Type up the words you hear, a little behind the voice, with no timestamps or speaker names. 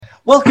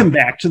Welcome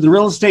back to the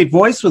Real Estate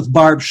Voice with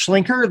Barb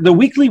Schlinker, the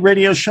weekly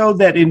radio show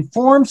that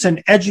informs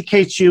and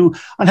educates you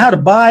on how to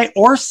buy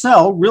or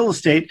sell real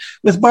estate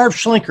with Barb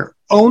Schlinker,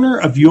 owner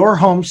of Your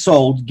Home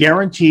Sold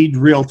Guaranteed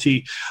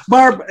Realty.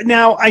 Barb,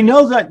 now I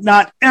know that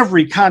not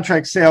every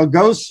contract sale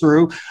goes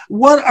through.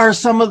 What are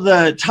some of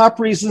the top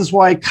reasons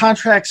why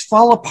contracts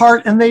fall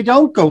apart and they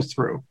don't go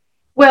through?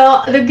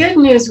 Well, the good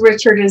news,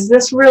 Richard, is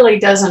this really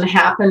doesn't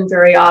happen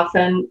very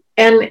often.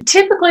 And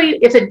typically,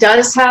 if it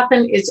does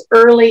happen, it's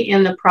early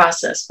in the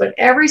process. But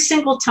every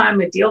single time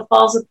a deal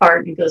falls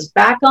apart and goes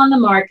back on the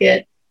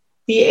market,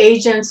 the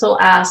agents will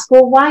ask,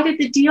 well, why did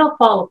the deal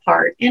fall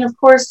apart? And of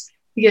course,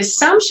 the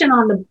assumption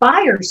on the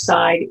buyer's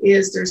side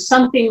is there's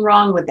something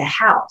wrong with the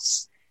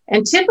house.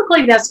 And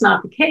typically, that's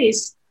not the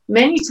case.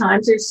 Many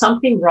times, there's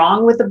something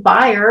wrong with the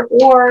buyer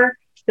or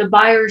the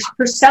buyer's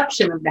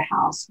perception of the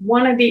house.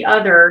 One or the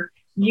other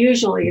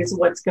usually is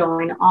what's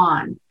going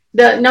on.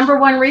 The number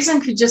one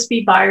reason could just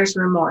be buyer's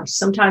remorse.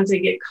 Sometimes they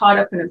get caught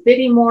up in a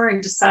bidding war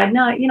and decide,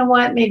 no, you know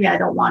what, maybe I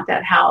don't want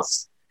that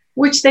house,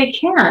 which they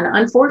can.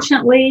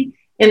 Unfortunately,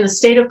 in the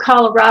state of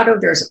Colorado,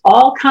 there's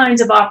all kinds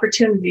of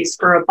opportunities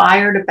for a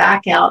buyer to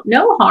back out.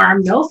 No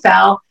harm, no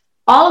foul,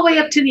 all the way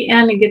up to the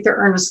end and get their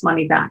earnest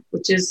money back,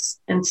 which is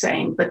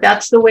insane. But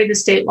that's the way the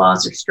state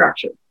laws are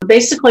structured.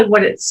 Basically,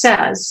 what it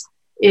says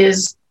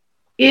is,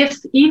 if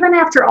even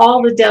after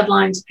all the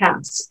deadlines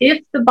pass,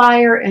 if the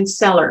buyer and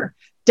seller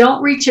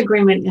don't reach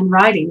agreement in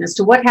writing as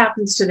to what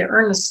happens to the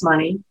earnest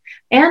money,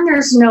 and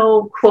there's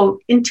no,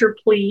 quote,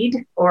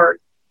 interplead or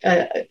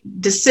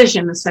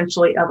decision,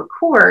 essentially, of a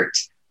court,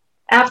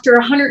 after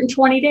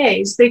 120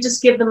 days, they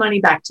just give the money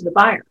back to the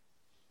buyer.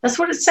 That's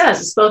what it says.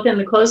 It's both in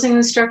the closing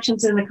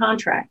instructions and the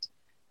contract.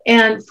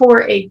 And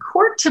for a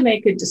court to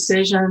make a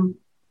decision,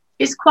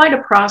 it's quite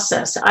a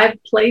process.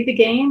 I've played the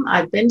game.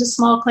 I've been to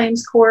small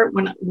claims court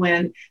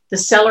when the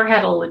seller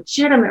had a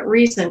legitimate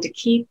reason to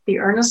keep the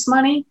earnest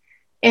money.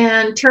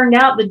 And turned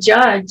out the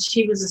judge,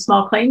 he was a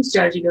small claims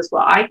judge. He goes,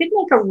 well, I could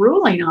make a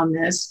ruling on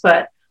this,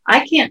 but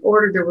I can't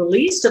order the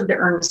release of the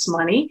earnest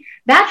money.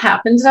 That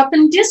happens up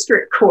in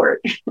district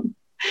court. And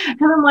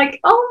I'm like,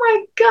 oh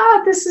my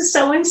God, this is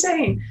so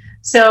insane.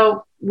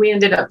 So we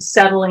ended up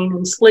settling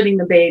and splitting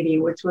the baby,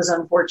 which was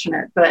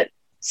unfortunate. But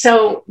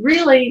so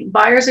really,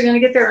 buyers are going to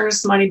get their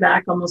earnest money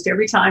back almost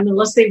every time,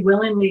 unless they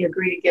willingly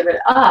agree to give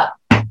it up.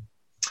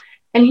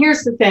 And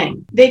here's the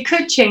thing, they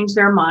could change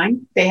their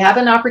mind. They have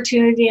an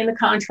opportunity in the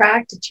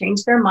contract to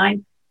change their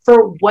mind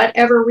for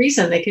whatever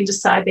reason. They can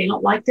decide they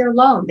don't like their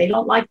loan. They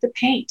don't like the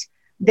paint.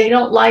 They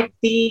don't like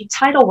the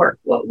title work,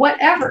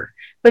 whatever.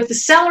 But the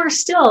seller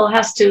still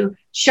has to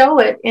show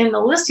it in the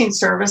listing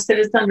service that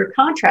it's under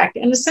contract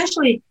and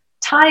essentially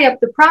tie up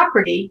the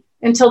property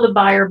until the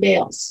buyer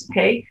bails,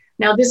 okay?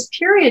 Now, this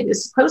period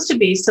is supposed to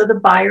be so the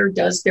buyer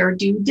does their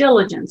due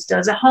diligence,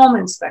 does a home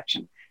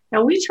inspection.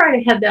 Now, we try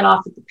to head that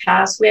off at the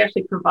pass. We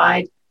actually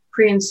provide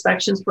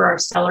pre-inspections for our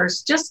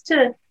sellers just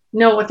to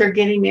know what they're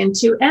getting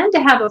into and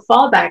to have a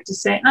fallback to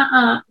say,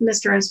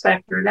 Mr.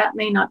 Inspector, that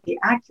may not be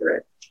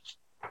accurate.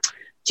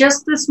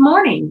 Just this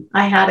morning,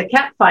 I had a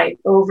cat fight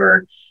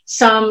over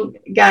some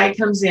guy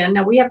comes in.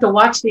 Now, we have to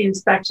watch the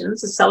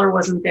inspections. The seller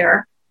wasn't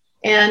there.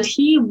 And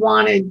he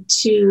wanted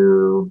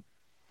to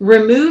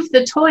remove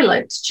the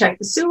toilet to check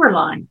the sewer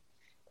line.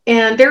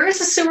 And there is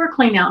a sewer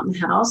clean out in the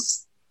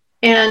house.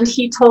 And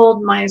he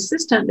told my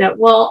assistant that,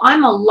 well,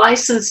 I'm a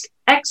licensed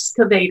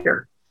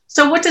excavator.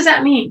 So what does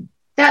that mean?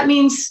 That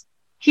means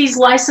he's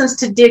licensed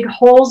to dig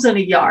holes in a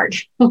yard,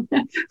 but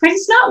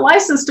he's not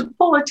licensed to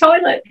pull a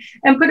toilet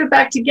and put it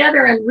back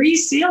together and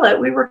reseal it.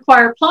 We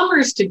require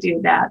plumbers to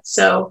do that.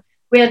 So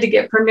we had to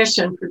get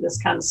permission for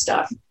this kind of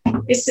stuff.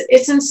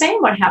 It's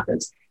insane what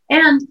happens.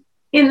 And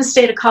in the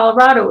state of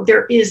Colorado,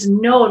 there is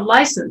no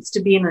license to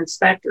be an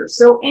inspector.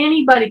 So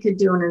anybody could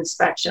do an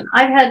inspection.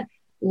 I've had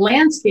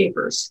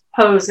landscapers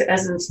pose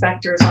as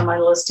inspectors on my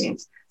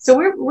listings. So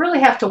we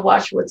really have to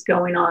watch what's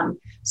going on.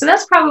 So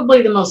that's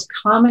probably the most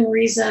common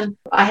reason.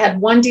 I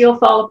had one deal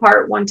fall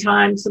apart one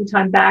time,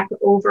 sometime back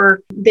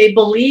over, they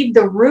believed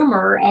the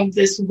rumor of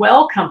this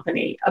well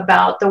company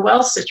about the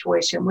well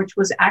situation, which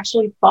was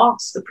actually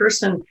false. The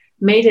person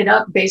made it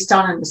up based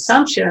on an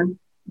assumption.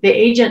 The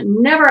agent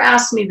never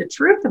asked me the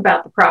truth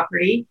about the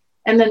property.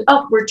 And then,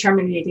 we're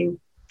terminating.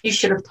 You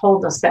should have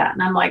told us that.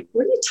 And I'm like,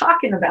 what are you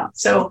talking about?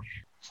 So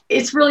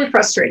it's really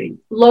frustrating.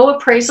 Low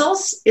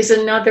appraisals is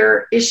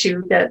another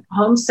issue that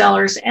home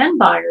sellers and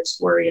buyers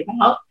worry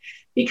about,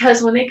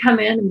 because when they come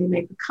in and they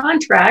make a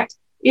contract,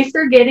 if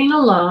they're getting a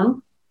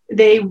loan,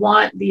 they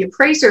want the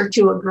appraiser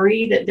to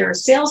agree that their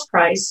sales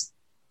price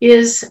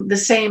is the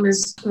same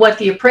as what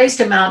the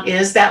appraised amount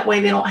is. That way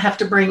they don't have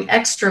to bring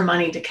extra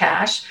money to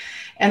cash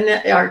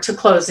or to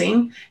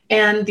closing.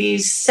 And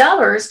these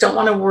sellers don't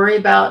want to worry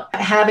about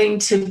having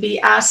to be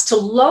asked to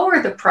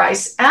lower the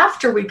price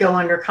after we go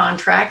under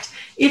contract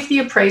if the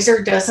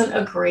appraiser doesn't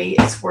agree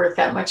it's worth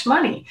that much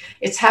money.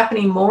 It's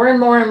happening more and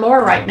more and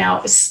more right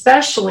now,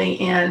 especially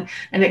in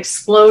an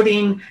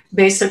exploding,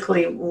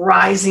 basically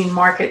rising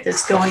market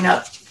that's going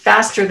up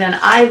faster than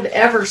I've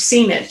ever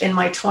seen it in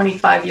my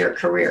 25-year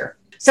career.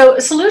 So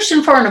a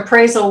solution for an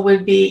appraisal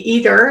would be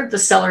either the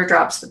seller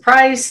drops the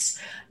price,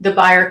 the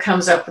buyer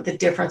comes up with the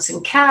difference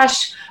in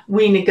cash,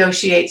 we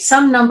negotiate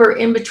some number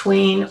in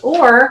between,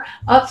 or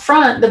up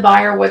front, the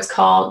buyer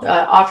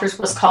offers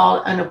what's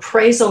called an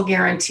appraisal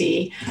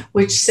guarantee,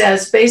 which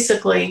says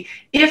basically,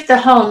 if the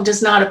home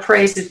does not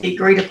appraise at the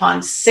agreed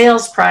upon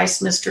sales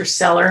price, Mr.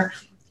 Seller,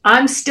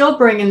 I'm still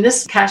bringing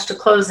this cash to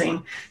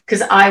closing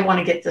because I want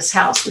to get this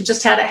house. We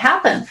just had it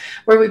happen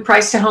where we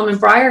priced a home in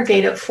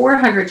Briargate at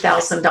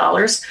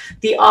 $400,000.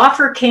 The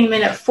offer came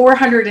in at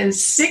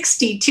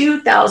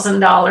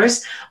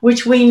 $462,000,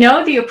 which we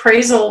know the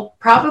appraisal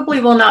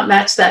probably will not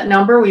match that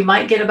number. We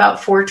might get about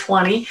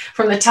 $420,000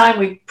 from the time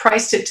we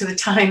priced it to the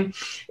time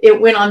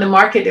it went on the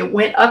market. It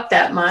went up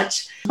that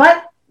much,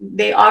 but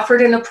they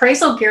offered an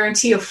appraisal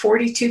guarantee of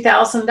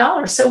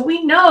 $42,000. So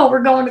we know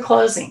we're going to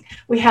closing.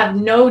 We have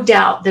no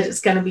doubt that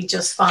it's going to be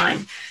just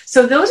fine.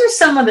 So those are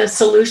some of the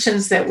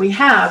solutions that we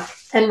have.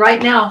 And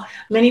right now,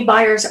 many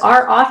buyers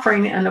are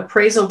offering an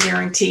appraisal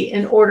guarantee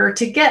in order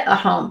to get a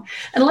home.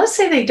 And let's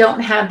say they don't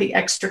have the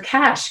extra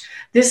cash.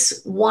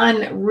 This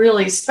one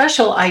really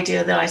special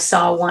idea that I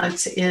saw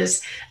once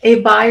is a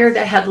buyer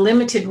that had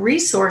limited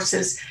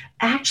resources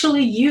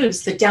actually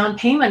used the down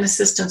payment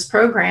assistance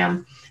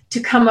program to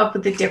come up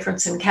with the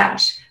difference in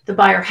cash. The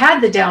buyer had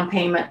the down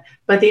payment,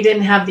 but they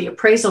didn't have the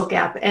appraisal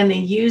gap, and they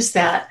used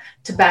that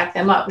to back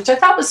them up, which I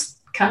thought was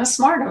kind of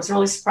smart. I was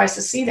really surprised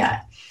to see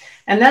that.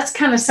 And that's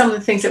kind of some of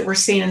the things that we're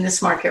seeing in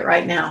this market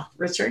right now,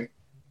 Richard.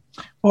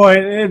 Boy,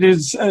 it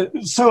is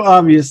so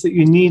obvious that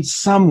you need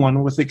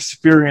someone with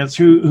experience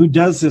who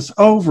does this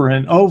over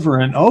and over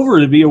and over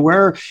to be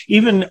aware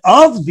even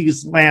of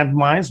these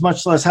landmines,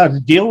 much less how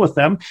to deal with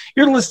them.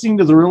 You're listening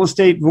to The Real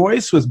Estate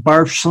Voice with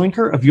Barb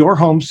Schlinker of Your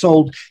Home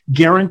Sold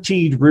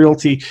Guaranteed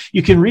Realty.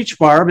 You can reach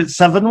Barb at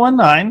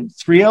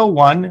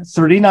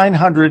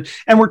 719-301-3900.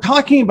 And we're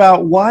talking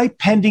about why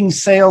pending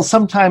sales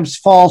sometimes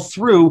fall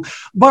through.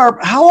 Barb,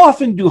 how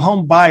often do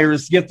home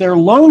buyers get their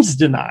loans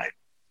denied?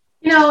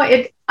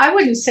 I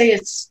wouldn't say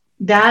it's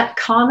that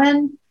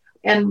common,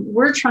 and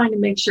we're trying to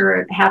make sure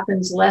it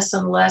happens less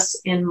and less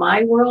in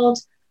my world,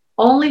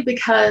 only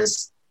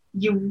because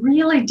you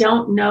really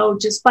don't know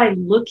just by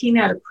looking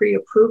at a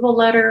pre-approval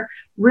letter,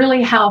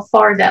 really how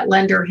far that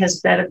lender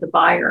has vetted the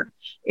buyer.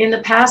 In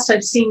the past,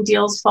 I've seen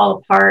deals fall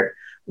apart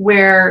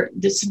where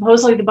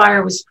supposedly the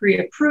buyer was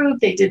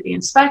pre-approved, they did the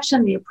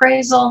inspection, the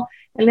appraisal,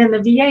 and then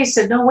the VA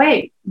said, no,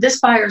 wait, this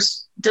buyer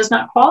does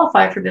not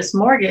qualify for this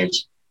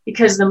mortgage,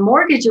 because the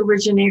mortgage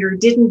originator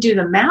didn't do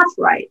the math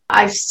right.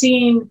 I've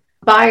seen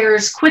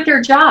buyers quit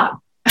their job.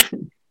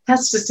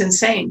 That's just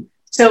insane.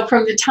 So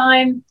from the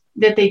time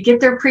that they get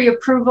their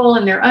pre-approval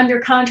and they're under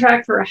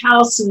contract for a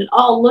house and it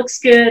all looks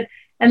good,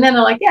 and then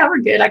they're like, yeah,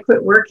 we're good, I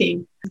quit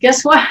working.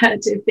 Guess what?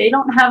 If they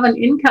don't have an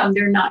income,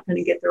 they're not going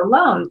to get their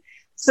loan.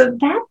 So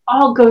that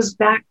all goes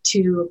back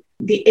to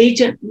the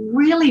agent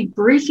really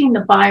briefing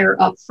the buyer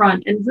up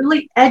front and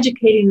really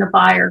educating the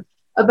buyer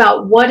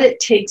about what it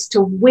takes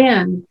to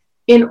win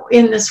in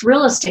this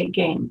real estate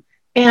game.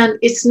 And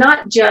it's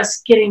not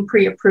just getting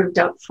pre-approved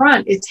up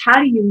front. It's how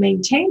do you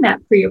maintain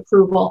that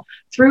pre-approval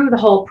through the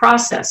whole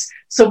process.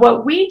 So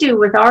what we do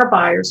with our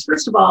buyers,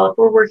 first of all, if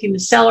we're working the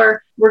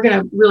seller, we're going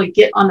to really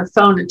get on the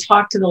phone and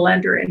talk to the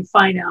lender and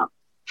find out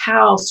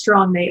how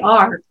strong they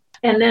are.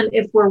 And then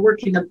if we're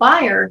working the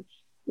buyer,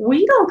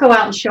 we don't go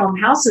out and show them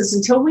houses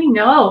until we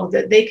know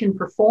that they can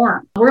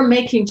perform. We're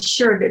making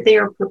sure that they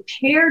are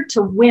prepared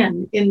to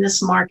win in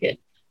this market.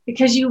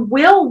 Because you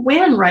will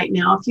win right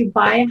now if you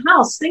buy a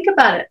house. Think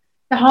about it.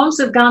 The homes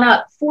have gone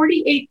up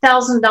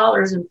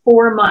 $48,000 in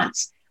 4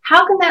 months.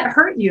 How can that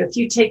hurt you if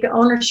you take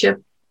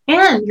ownership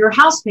and your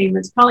house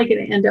payment's probably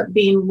going to end up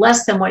being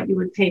less than what you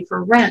would pay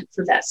for rent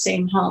for that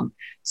same home?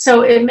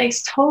 So it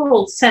makes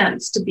total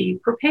sense to be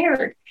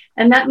prepared.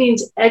 And that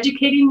means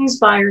educating these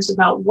buyers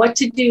about what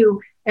to do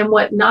and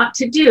what not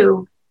to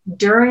do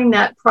during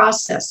that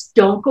process.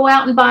 Don't go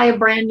out and buy a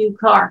brand new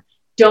car.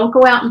 Don't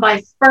go out and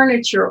buy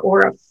furniture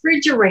or a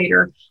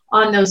refrigerator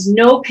on those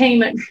no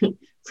payment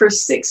for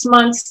 6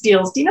 months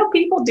deals. Do you know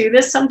people do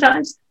this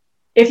sometimes?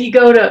 If you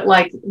go to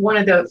like one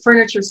of the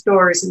furniture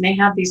stores and they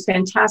have these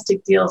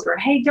fantastic deals where,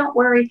 hey, don't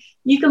worry,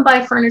 you can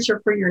buy furniture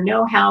for your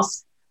new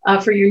house,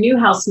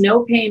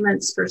 no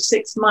payments for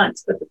 6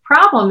 months. But the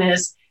problem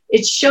is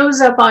it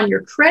shows up on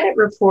your credit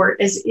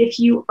report as if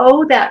you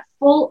owe that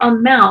full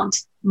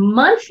amount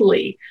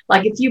monthly.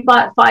 Like if you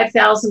bought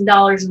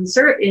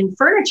 $5,000 in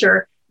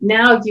furniture,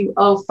 now you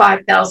owe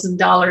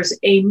 $5,000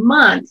 a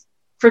month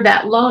for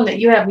that loan that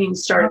you haven't even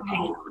started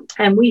paying on.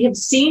 And we have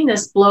seen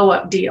this blow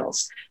up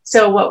deals.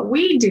 So what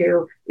we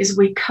do is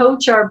we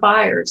coach our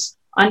buyers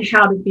on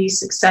how to be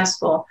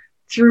successful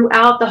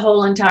throughout the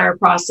whole entire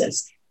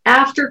process.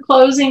 After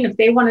closing, if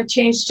they want to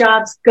change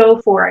jobs, go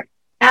for it.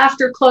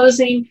 After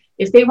closing,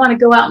 if they want to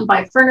go out and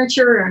buy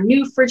furniture or a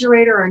new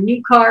refrigerator or a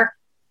new car,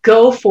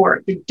 go for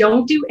it. But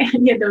don't do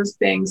any of those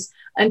things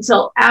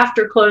until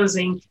after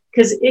closing,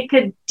 because it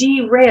could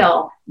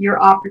derail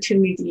your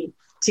opportunity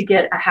to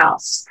get a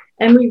house.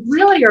 And we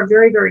really are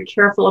very, very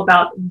careful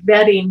about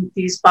vetting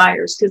these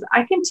buyers, because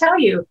I can tell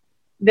you,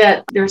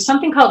 that there's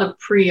something called a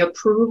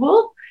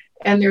pre-approval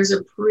and there's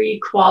a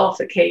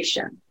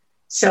pre-qualification.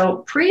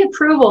 So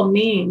pre-approval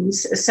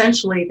means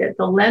essentially that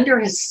the lender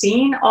has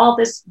seen all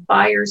this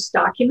buyer's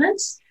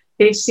documents.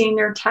 They've seen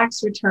their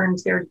tax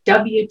returns, their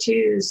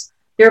W-2s,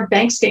 their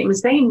bank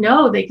statements. They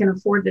know they can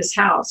afford this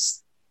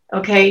house,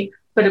 okay?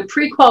 But a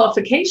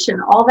pre-qualification,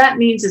 all that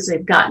means is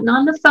they've gotten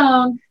on the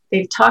phone,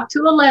 they've talked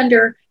to a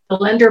lender. The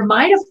lender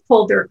might have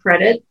pulled their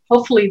credit.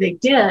 Hopefully they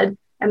did.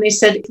 And they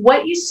said, if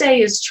what you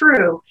say is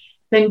true,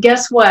 then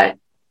guess what?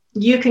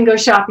 You can go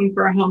shopping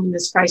for a home in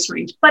this price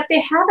range. But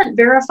they haven't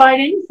verified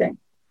anything.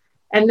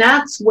 And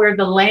that's where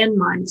the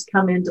landmines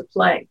come into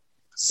play.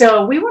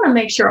 So we want to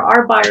make sure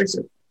our buyers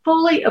are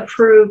fully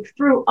approved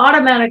through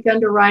automatic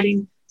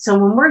underwriting. So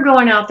when we're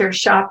going out there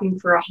shopping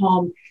for a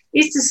home,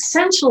 it's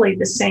essentially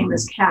the same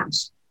as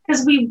cash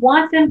because we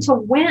want them to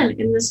win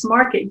in this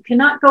market. You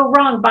cannot go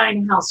wrong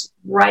buying a house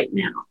right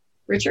now.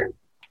 Richard?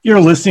 You're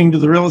listening to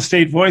The Real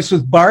Estate Voice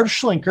with Barb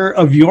Schlinker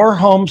of Your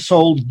Home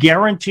Sold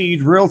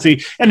Guaranteed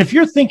Realty. And if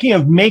you're thinking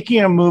of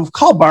making a move,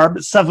 call Barb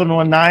at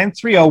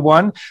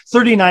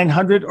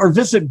 719-301-3900 or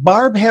visit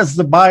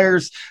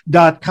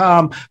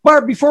barbhasthebuyers.com.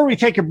 Barb, before we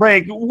take a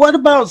break, what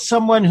about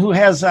someone who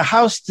has a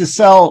house to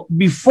sell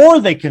before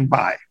they can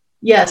buy?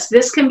 Yes,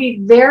 this can be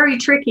very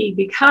tricky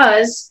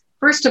because,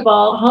 first of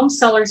all, home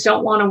sellers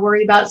don't want to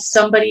worry about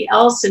somebody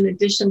else in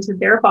addition to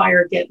their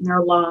buyer getting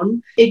their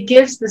loan. It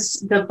gives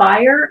the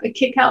buyer a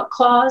kick-out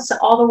clause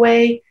all the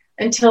way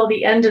until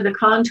the end of the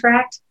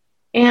contract.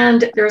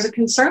 And there's a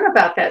concern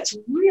about that. It's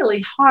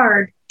really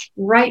hard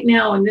right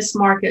now in this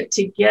market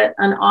to get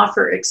an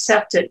offer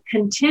accepted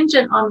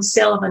contingent on the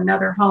sale of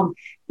another home,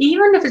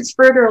 even if it's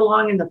further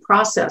along in the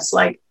process,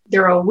 like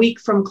they're a week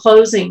from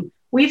closing.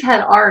 We've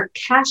had our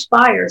cash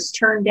buyers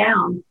turn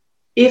down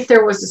if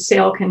there was a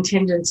sale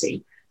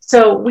contingency.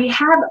 So we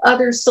have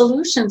other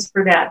solutions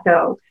for that,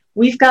 though.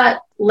 We've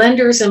got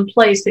lenders in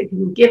place that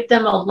can give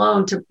them a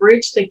loan to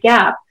bridge the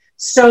gap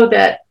so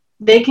that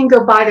they can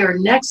go buy their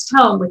next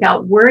home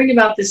without worrying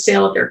about the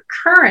sale of their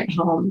current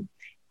home.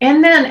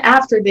 And then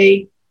after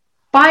they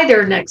buy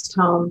their next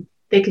home,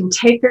 they can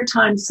take their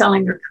time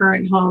selling their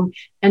current home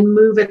and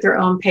move at their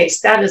own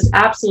pace. That is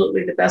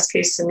absolutely the best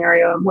case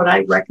scenario and what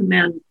I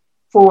recommend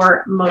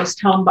for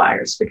most home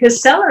buyers,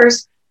 because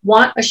sellers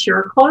want a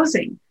sure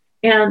closing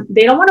and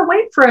they don't want to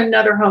wait for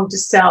another home to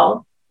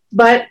sell.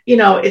 But,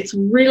 it's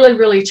really,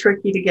 really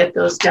tricky to get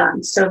those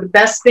done. So the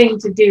best thing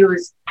to do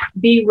is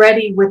be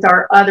ready with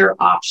our other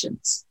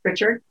options.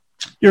 Richard?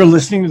 You're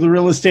listening to The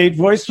Real Estate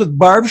Voice with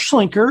Barb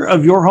Schlinker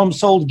of Your Home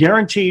Sold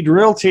Guaranteed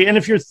Realty. And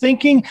if you're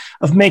thinking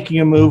of making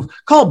a move,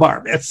 call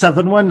Barb at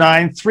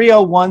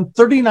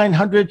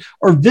 719-301-3900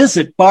 or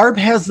visit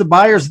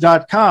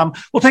barbhasthebuyers.com.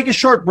 We'll take a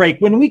short break.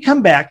 When we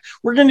come back,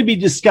 we're going to be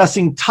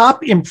discussing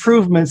top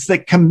improvements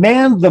that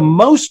command the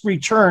most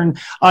return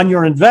on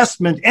your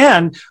investment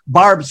and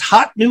Barb's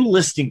hot new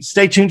listing.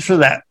 Stay tuned for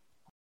that.